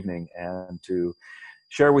this evening and to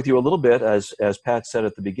share with you a little bit, as Pat said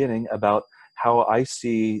at the beginning, about how I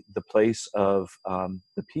see the place of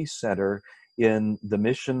the Peace Center in the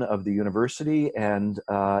mission of the university and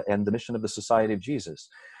the mission of the Society of Jesus.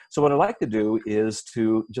 So what I'd like to do is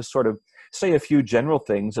to just sort of say a few general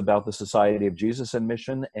things about the Society of Jesus and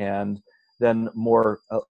mission, and then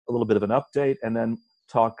a little bit of an update, and then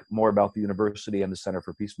talk more about the university and the Center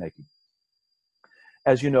for Peacemaking.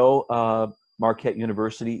 As you know, Marquette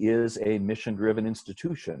University is a mission-driven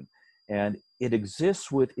institution, and it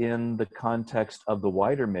exists within the context of the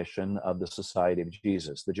wider mission of the Society of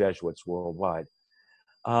Jesus, the Jesuits worldwide.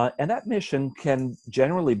 And that mission can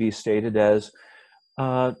generally be stated as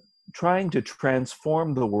trying to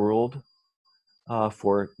transform the world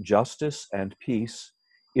for justice and peace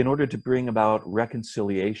in order to bring about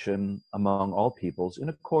reconciliation among all peoples in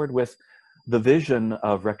accord with the vision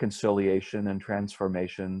of reconciliation and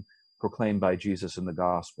transformation proclaimed by Jesus in the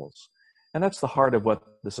Gospels. And that's the heart of what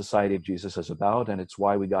the Society of Jesus is about, and it's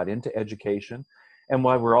why we got into education and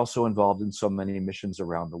why we're also involved in so many missions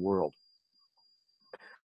around the world.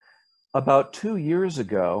 About 2 years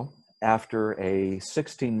ago, after a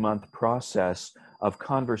 16-month process of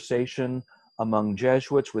conversation among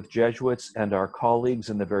Jesuits, with Jesuits and our colleagues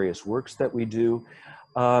in the various works that we do,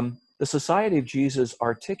 the Society of Jesus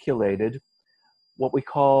articulated what we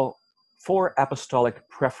call 4 apostolic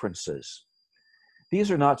preferences.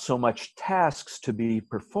 These are not so much tasks to be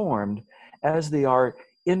performed as they are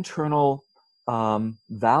internal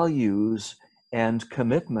values and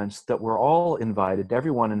commitments that we're all invited,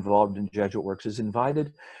 everyone involved in Jesuit works is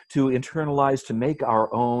invited to internalize, to make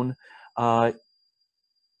our own, as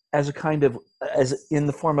in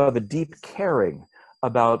the form of a deep caring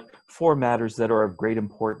about 4 matters that are of great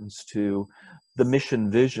importance to the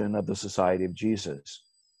mission vision of the Society of Jesus.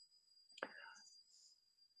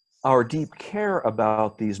 Our deep care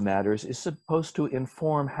about these matters is supposed to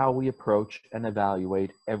inform how we approach and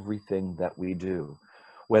evaluate everything that we do,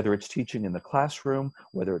 whether it's teaching in the classroom,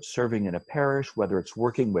 whether it's serving in a parish, whether it's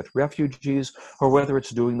working with refugees, or whether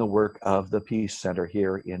it's doing the work of the Peace Center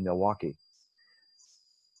here in Milwaukee.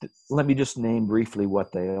 Let me just name briefly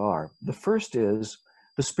what they are. The first is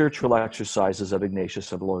the spiritual exercises of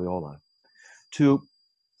Ignatius of Loyola. To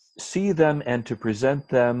see them and to present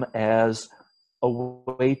them as a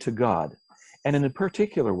way to God, and in a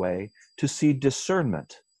particular way, to see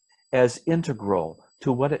discernment as integral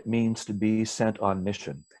to what it means to be sent on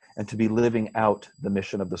mission and to be living out the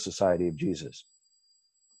mission of the Society of Jesus.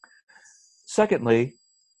 Secondly,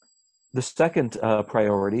 the second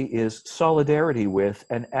priority is solidarity with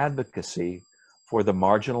and advocacy for the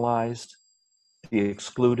marginalized, the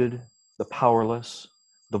excluded, the powerless,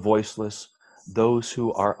 the voiceless, those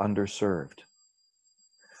who are underserved.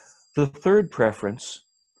 The third preference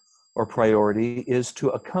or priority is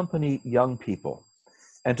to accompany young people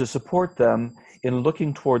and to support them in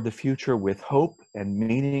looking toward the future with hope and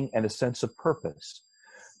meaning and a sense of purpose,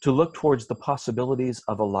 to look towards the possibilities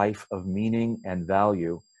of a life of meaning and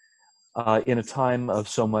value in a time of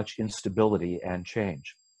so much instability and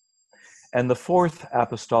change. And the fourth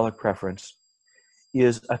apostolic preference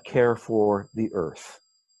is a care for the earth.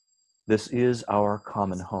 This is our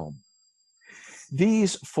common home.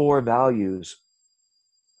 These 4 values,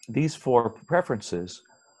 these 4 preferences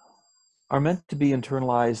are meant to be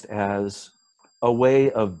internalized as a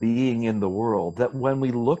way of being in the world, that when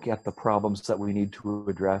we look at the problems that we need to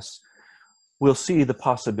address, we'll see the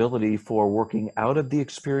possibility for working out of the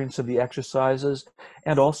experience of the exercises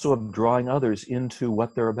and also of drawing others into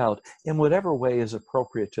what they're about in whatever way is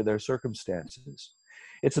appropriate to their circumstances.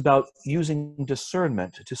 It's about using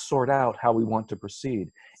discernment to sort out how we want to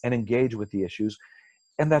proceed and engage with the issues.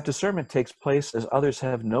 And that discernment takes place, as others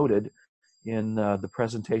have noted in the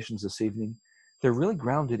presentations this evening. It's really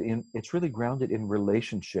grounded in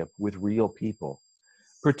relationship with real people,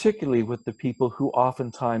 particularly with the people who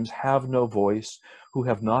oftentimes have no voice, who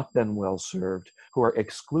have not been well served, who are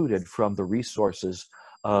excluded from the resources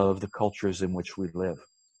of the cultures in which we live.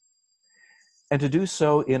 And to do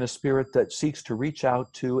so in a spirit that seeks to reach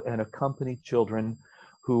out to and accompany children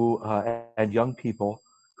who and young people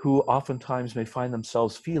who oftentimes may find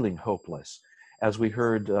themselves feeling hopeless, as we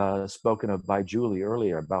heard spoken of by Julie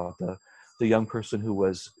earlier about the young person who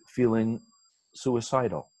was feeling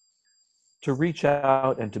suicidal, to reach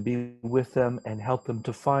out and to be with them and help them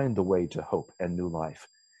to find the way to hope and new life,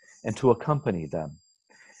 and to accompany them,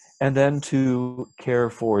 and then to care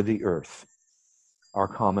for the earth, our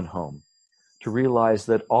common home, to realize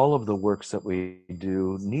that all of the works that we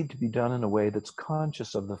do need to be done in a way that's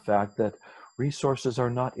conscious of the fact that resources are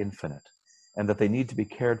not infinite, and that they need to be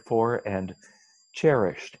cared for and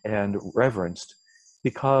cherished and reverenced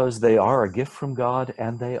because they are a gift from God,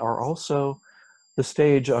 and they are also the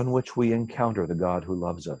stage on which we encounter the God who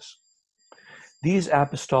loves us. These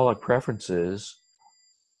apostolic preferences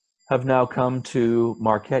have now come to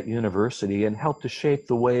Marquette University and helped to shape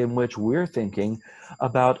the way in which we're thinking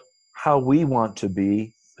about how we want to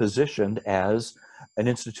be positioned as an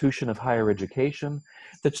institution of higher education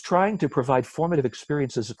that's trying to provide formative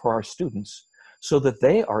experiences for our students so that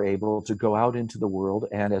they are able to go out into the world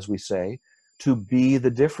and, as we say, to be the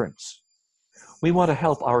difference. We want to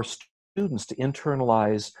help our students to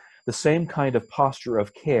internalize the same kind of posture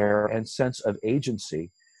of care and sense of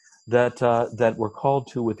agency that we're called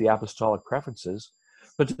to with the apostolic preferences,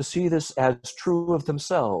 but to see this as true of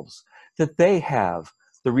themselves, that they have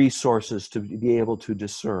the resources to be able to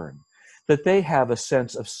discern, that they have a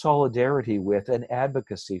sense of solidarity with and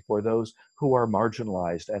advocacy for those who are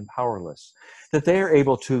marginalized and powerless, that they are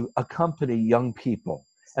able to accompany young people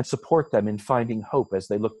and support them in finding hope as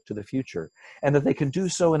they look to the future, and that they can do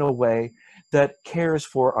so in a way that cares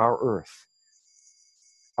for our earth,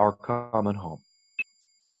 our common home.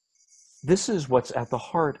 This is what's at the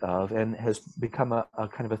heart of and has become a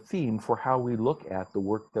kind of a theme for how we look at the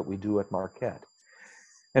work that we do at Marquette.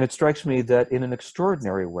 And it strikes me that in an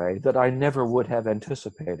extraordinary way that I never would have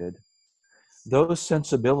anticipated, those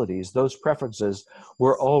sensibilities, those preferences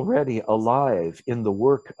were already alive in the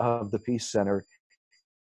work of the Peace Center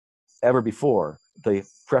ever before the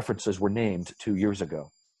preferences were named 2 years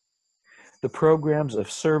ago. The programs of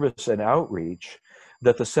service and outreach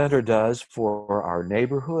that the center does for our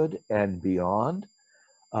neighborhood and beyond,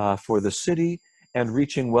 for the city, and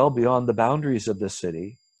reaching well beyond the boundaries of the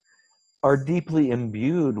city, are deeply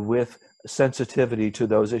imbued with sensitivity to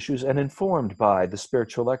those issues and informed by the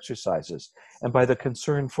spiritual exercises and by the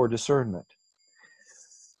concern for discernment.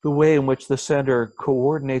 The way in which the center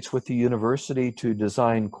coordinates with the university to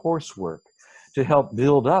design coursework, to help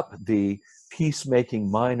build up the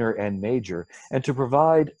peacemaking minor and major, and to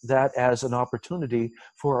provide that as an opportunity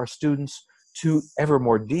for our students to ever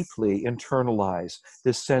more deeply internalize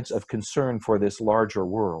this sense of concern for this larger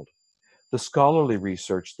world. The scholarly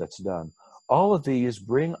research that's done, all of these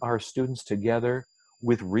bring our students together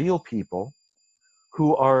with real people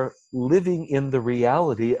who are living in the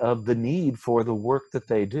reality of the need for the work that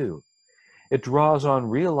they do. It draws on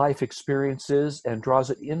real life experiences and draws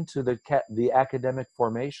it into the academic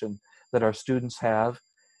formation that our students have,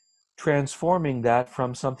 transforming that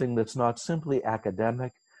from something that's not simply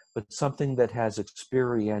academic, but something that has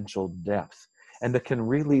experiential depth and that can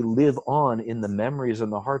really live on in the memories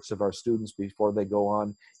and the hearts of our students before they go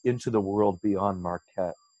on into the world beyond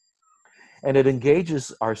Marquette. And it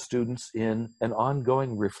engages our students in an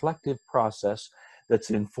ongoing reflective process that's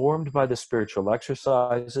informed by the spiritual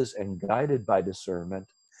exercises and guided by discernment,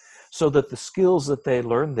 so that the skills that they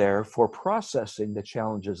learn there for processing the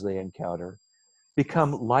challenges they encounter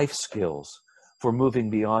become life skills for moving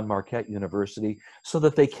beyond Marquette University, so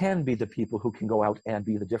that they can be the people who can go out and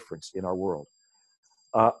be the difference in our world.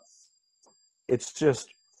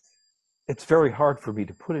 It's very hard for me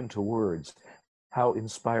to put into words how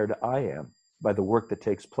inspired I am by the work that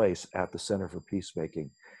takes place at the Center for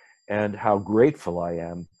Peacemaking, and how grateful I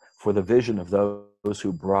am for the vision of those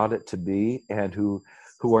who brought it to be and who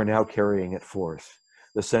are now carrying it forth.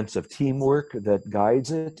 The sense of teamwork that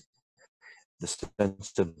guides it, the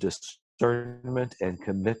sense of discernment and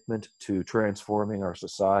commitment to transforming our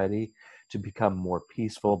society to become more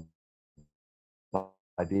peaceful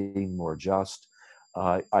by being more just.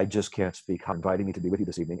 I just can't speak how inviting me to be with you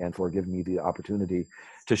this evening and for giving me the opportunity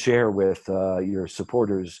to share with your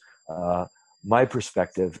supporters my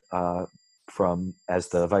perspective from as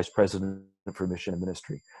the Vice President for Mission and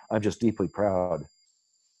Ministry. I'm just deeply proud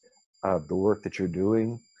of the work that you're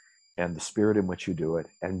doing and the spirit in which you do it,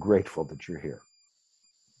 and grateful that you're here.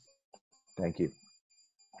 Thank you.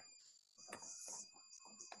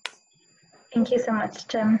 Thank you so much,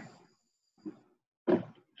 Jim.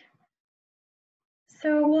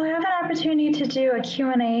 So we'll have an opportunity to do a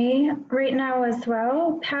Q&A right now as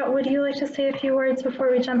well. Pat, would you like to say a few words before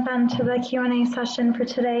we jump onto the Q&A session for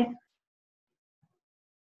today?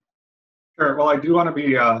 Sure. Well, I do want to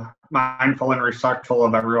be mindful and respectful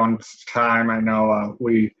of everyone's time. I know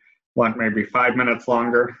we went maybe 5 minutes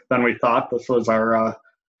longer than we thought. This was our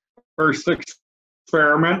first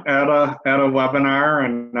experiment at a webinar,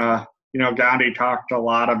 and you know, Gandhi talked a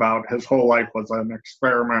lot about his whole life was an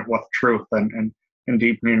experiment with truth and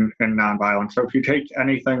deepening in nonviolence. So if you take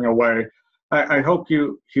anything away, I hope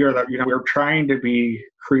you hear that, you know, we're trying to be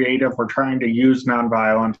creative, we're trying to use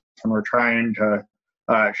nonviolence, and we're trying to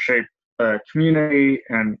shape the community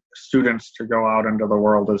and students to go out into the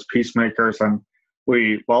world as peacemakers. And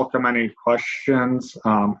we welcome any questions.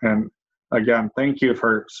 And again, thank you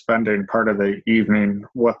for spending part of the evening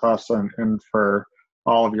with us, and for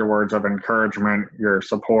all of your words of encouragement, your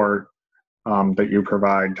support that you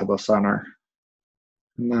provide to the center.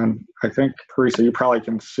 And then I think, Parisa, you probably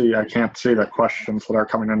can see, I can't see the questions that are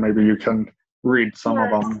coming in. Maybe you can read some of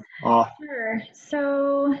them off. Sure.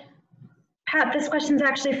 So, Pat, this question's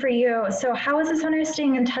actually for you. So how is the center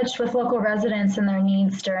staying in touch with local residents and their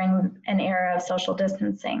needs during an era of social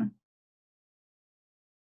distancing?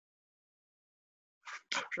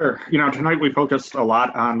 Sure. You know, tonight we focused a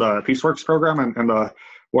lot on the PeaceWorks program and the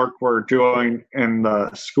work we're doing in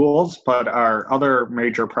the schools, but our other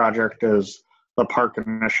major project is the Park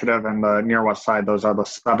Initiative and the Near West Side. Those are the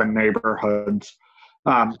 7 neighborhoods.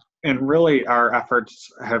 And really our efforts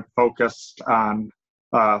have focused on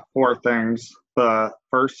 4 things. The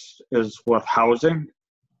first is with housing.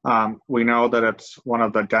 We know that it's one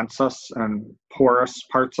of the densest and poorest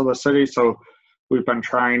parts of the city, so we've been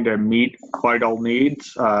trying to meet vital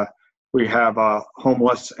needs. We have a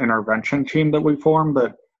homeless intervention team that we formed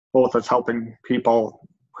that both is helping people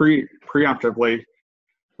preemptively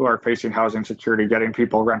who are facing housing security, getting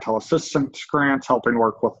people rental assistance grants, helping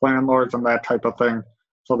work with landlords and that type of thing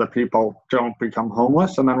so that people don't become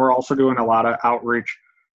homeless. And then we're also doing a lot of outreach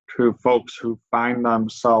to folks who find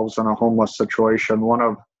themselves in a homeless situation. One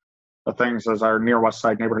of the things is our Near West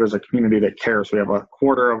Side neighborhood is a community that cares. We have a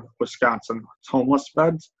quarter of Wisconsin's homeless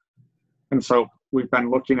beds. And so we've been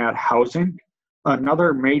looking at housing.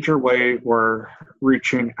 Another major way we're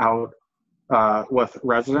reaching out with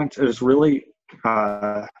residents is really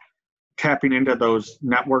tapping into those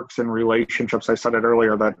networks and relationships. I said it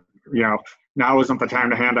earlier that, you know, now isn't the time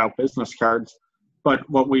to hand out business cards. But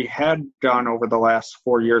what we had done over the last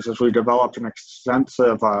 4 years is we developed an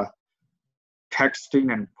extensive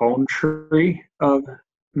texting and phone tree of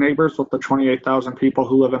neighbors with the 28,000 people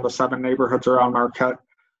who live in the 7 neighborhoods around Marquette,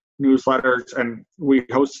 newsletters, and we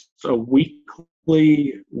host a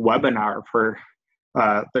weekly webinar for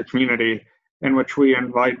the community in which we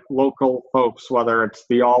invite local folks, whether it's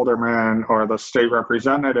the alderman or the state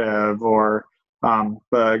representative or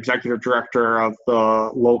the executive director of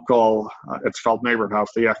the local, it's called Neighborhood House,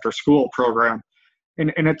 the after school program.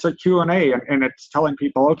 And it's a Q&A, and it's telling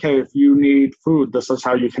people, okay, if you need food, this is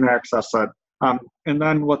how you can access it. And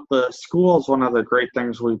then with the schools, one of the great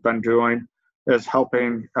things we've been doing is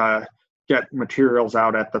helping get materials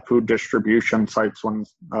out at the food distribution sites when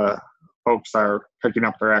folks are picking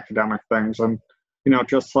up their academic things. And, you know,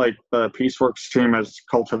 just like the PeaceWorks team is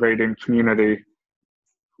cultivating community,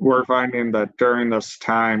 we're finding that during this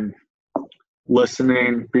time,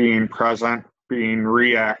 listening, being present, being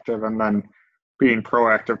reactive, and then being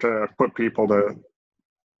proactive to put people to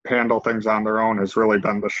handle things on their own has really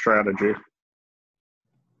been the strategy.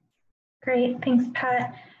 Great, thanks,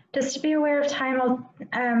 Pat. Just to be aware of time, I'll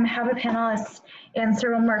have a panelist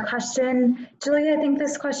answer one more question. Julie, I think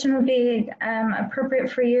this question would be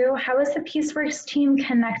appropriate for you. How is the PeaceWorks team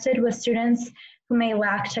connected with students who may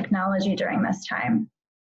lack technology during this time?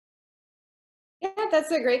 Yeah,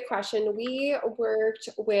 that's a great question. We worked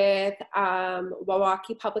with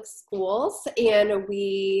Milwaukee Public Schools, and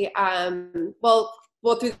we,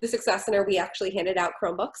 well, through the Success Center, we actually handed out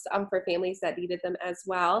Chromebooks for families that needed them as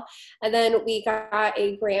well. And then we got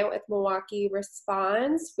a grant with Milwaukee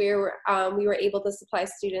Responds, where we were able to supply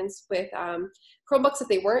students with Chromebooks if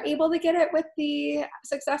they weren't able to get it with the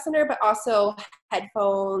Success Center, but also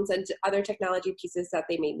headphones and other technology pieces that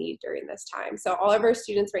they may need during this time. So all of our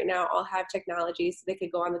students right now all have technology, so they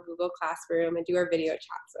could go on the Google Classroom and do our video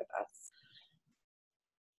chats with us.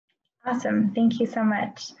 Awesome, thank you so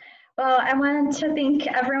much. Well, I wanted to thank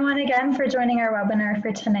everyone again for joining our webinar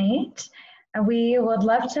for tonight. We would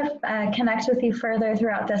love to connect with you further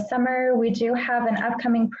throughout the summer. We do have an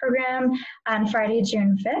upcoming program on Friday,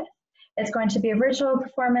 June 5th. It's going to be a virtual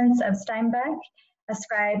performance of Steinbeck, a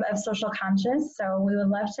scribe of social conscience. So we would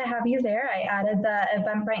love to have you there. I added the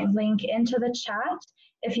Eventbrite link into the chat.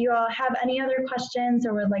 If you all have any other questions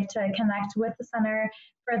or would like to connect with the center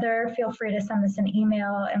further, feel free to send us an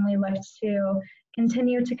email, and we look to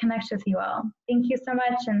continue to connect with you all. Thank you so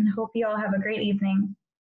much, and hope you all have a great evening.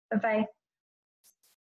 Bye-bye.